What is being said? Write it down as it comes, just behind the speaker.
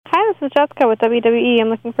this is Jessica with WWE. I'm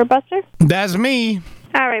looking for Buster. That's me.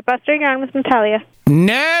 All right, Buster, you're on with Natalia.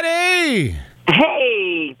 Natty!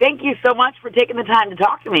 Hey, thank you so much for taking the time to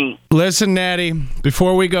talk to me. Listen, Natty,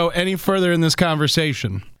 before we go any further in this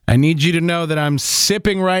conversation, I need you to know that I'm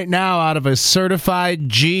sipping right now out of a certified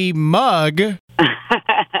G mug.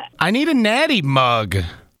 I need a Natty mug.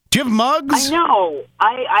 Do you have mugs? I know.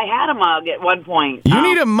 I had a mug at one point. You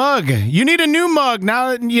need a mug. You need a new mug now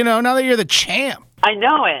that you're the champ. I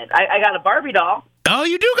know it. I got a Barbie doll. Oh,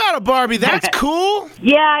 you do got a Barbie. That's cool.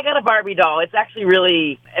 Yeah, I got a Barbie doll. It's actually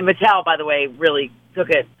really, and Mattel, by the way, really took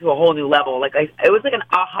it to a whole new level. Like it was like an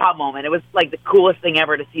aha moment. It was like the coolest thing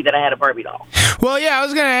ever to see that I had a Barbie doll. Well, yeah, I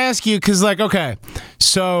was going to ask you because, okay,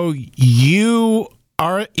 so you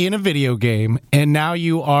are in a video game and now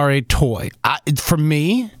you are a toy. For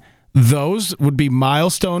me, those would be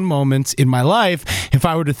milestone moments in my life if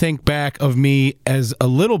I were to think back of me as a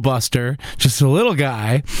little Buster, just a little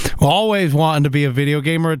guy, always wanting to be a video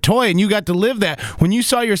game or a toy, and you got to live that. When you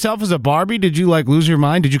saw yourself as a Barbie, did you lose your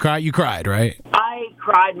mind? Did you cry? You cried, right? I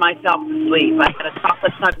cried myself to sleep. I had a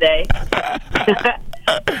chocolate Sunday.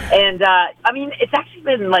 And, it's actually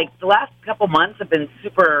been, the last couple months have been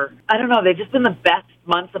super, I don't know, they've just been the best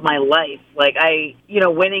months of my life.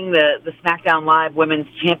 Winning the SmackDown Live Women's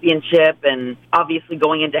Championship and obviously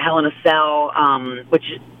going into Hell in a Cell, which,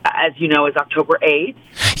 as you know, is October 8th.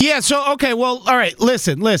 Yeah, so, okay, well, all right,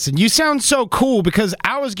 listen. You sound so cool because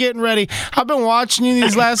I was getting ready. I've been watching you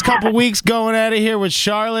these last couple weeks going at it here with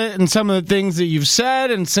Charlotte and some of the things that you've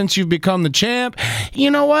said, and since you've become the champ,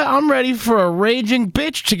 you know what? I'm ready for a raging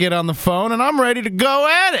bitch to get on the phone, and I'm ready to go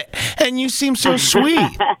at it. And you seem so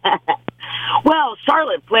sweet. Well,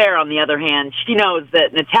 Charlotte Flair, on the other hand, she knows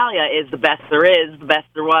that Natalia is the best there is, the best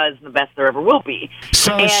there was, and the best there ever will be.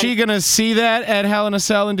 So is she going to see that at Hell in a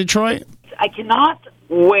Cell in Detroit? I cannot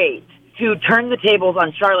wait to turn the tables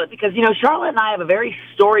on Charlotte because, Charlotte and I have a very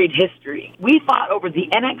storied history. We fought over the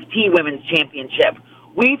NXT Women's Championship.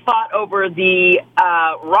 We fought over the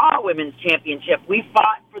Raw Women's Championship. We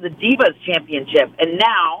fought for the Divas Championship. And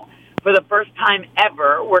now, for the first time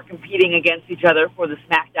ever, we're competing against each other for the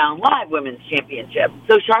SmackDown Live Women's Championship.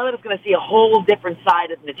 So Charlotte is going to see a whole different side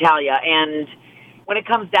of Natalia. And when it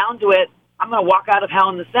comes down to it, I'm going to walk out of Hell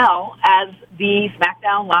in the Cell as the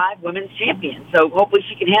SmackDown Live Women's Champion. So hopefully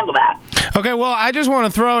she can handle that. Okay, well, I just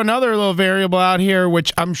want to throw another little variable out here,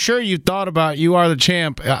 which I'm sure you've thought about. You are the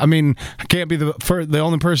champ. I mean, I can't be the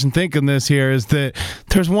only person thinking this here, is that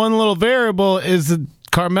there's one little variable is that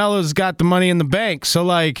Carmella's got the money in the bank. So,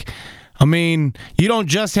 you don't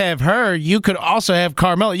just have her. You could also have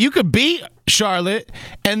Carmella. You could beat Charlotte,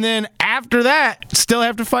 and then after that, still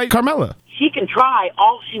have to fight Carmella. She can try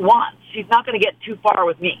all she wants. She's not going to get too far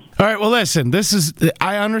with me. All right, well, listen,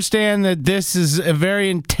 I understand that this is a very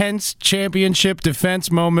intense championship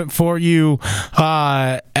defense moment for you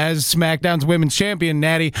as SmackDown's Women's Champion,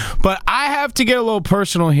 Natty, but I have to get a little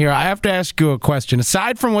personal here. I have to ask you a question.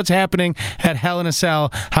 Aside from what's happening at Hell in a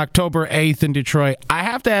Cell, October 8th in Detroit, I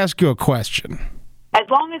have to ask you a question. As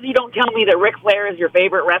long as you don't tell me that Ric Flair is your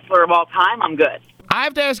favorite wrestler of all time, I'm good. I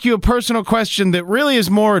have to ask you a personal question that really is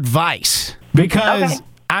more advice, because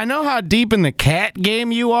I know how deep in the cat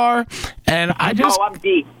game you are, and I'm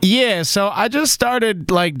deep. Yeah, so I just started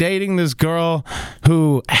dating this girl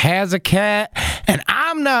who has a cat, and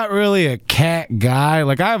I'm not really a cat guy.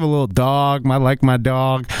 I have a little dog. I like my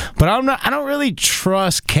dog, but I don't really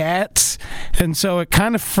trust cats, and so it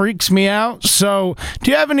kind of freaks me out. So,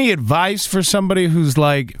 do you have any advice for somebody who's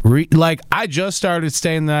I just started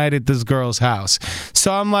staying the night at this girl's house,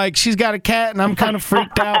 so I'm she's got a cat, and I'm kind of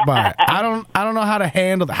freaked out by it. I don't know how to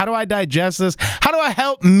handle it. How do I digest this? How do I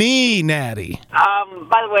help me, Natty?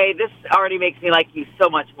 By the way, this already makes me like you so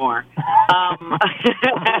much more.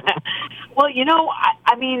 Well,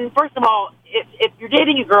 first of all, if you're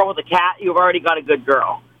dating a girl with a cat, you've already got a good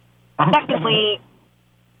girl. Secondly,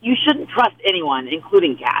 you shouldn't trust anyone,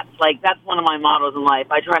 including cats. That's one of my mottos in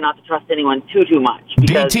life. I try not to trust anyone too much.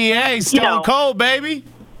 Because, DTA, Stone Cold, baby.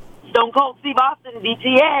 Stone Cold Steve Austin,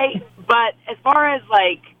 DTA. But as far as,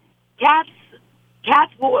 cats,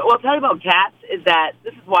 what I'll tell you about cats is that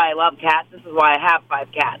this is why I love cats. This is why I have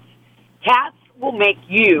 5 cats. Cats will make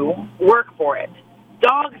you work for it.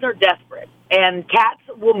 Dogs are desperate, and cats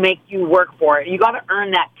will make you work for it. You got to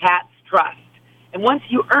earn that cat's trust. And once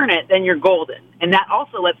you earn it, then you're golden. And that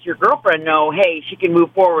also lets your girlfriend know, hey, she can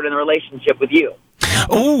move forward in a relationship with you.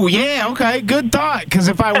 Oh, yeah, okay, good thought. Because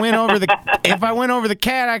if I win over the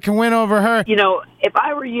cat, I can win over her. If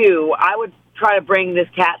I were you, I would try to bring this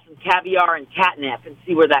cat some caviar and catnip and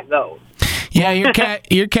see where that goes. Yeah,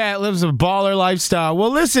 your cat lives a baller lifestyle.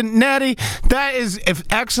 Well, listen, Natty, that is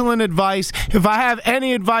excellent advice. If I have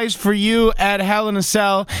any advice for you at Hell in a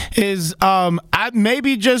Cell is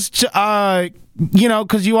maybe just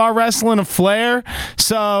because you are wrestling a flare,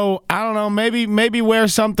 so I don't know, maybe wear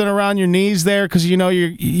something around your knees there because you're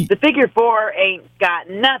the figure 4 ain't got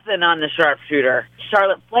nothing on the sharpshooter.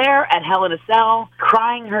 Charlotte Flair at Hell in a Cell,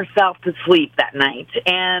 crying herself to sleep that night,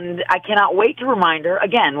 and I cannot wait to remind her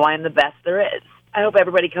again why I'm the best there is. I hope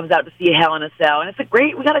everybody comes out to see Hell in a Cell, and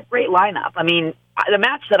we got a great lineup. I mean, the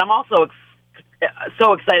match that I'm also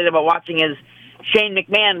so excited about watching is Shane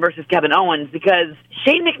McMahon versus Kevin Owens, because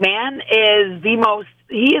Shane McMahon is the most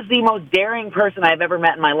daring person I've ever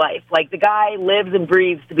met in my life. Like, the guy lives and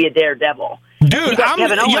breathes to be a daredevil. Dude,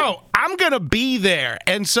 I'm going to be there,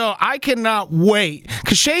 and so I cannot wait,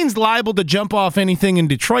 because Shane's liable to jump off anything in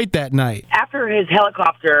Detroit that night. After his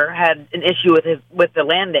helicopter had an issue with the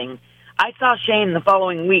landing, I saw Shane the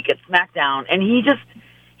following week at SmackDown, and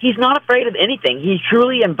he's not afraid of anything. He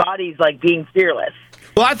truly embodies, like, being fearless.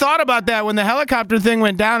 Well, I thought about that when the helicopter thing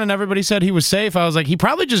went down and everybody said he was safe. I was like, he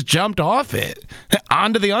probably just jumped off it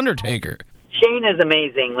onto The Undertaker. Shane is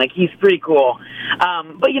amazing. Like, he's pretty cool.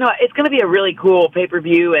 But, it's going to be a really cool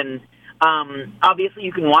pay-per-view, and obviously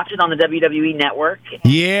you can watch it on the WWE Network.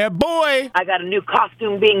 Yeah, boy! I got a new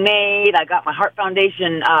costume being made. I got my Heart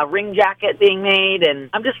Foundation ring jacket being made, and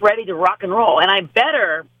I'm just ready to rock and roll. And I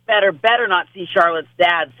better not see Charlotte's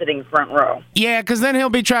dad sitting front row. Yeah, because then he'll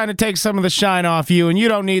be trying to take some of the shine off you, and you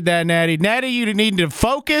don't need that, Natty. Natty, you need to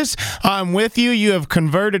focus. I'm with you. You have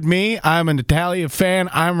converted me. I'm a Natalya fan.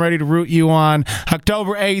 I'm ready to root you on.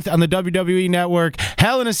 October 8th on the WWE Network.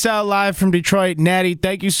 Hell in a Cell live from Detroit. Natty,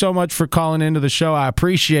 thank you so much for calling into the show. I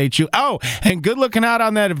appreciate you. Oh, and good looking out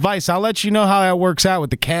on that advice. I'll let you know how that works out with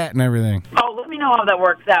the cat and everything. Oh, let me know how that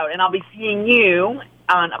works out, and I'll be seeing you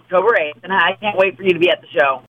on October 8th, and I can't wait for you to be at the show.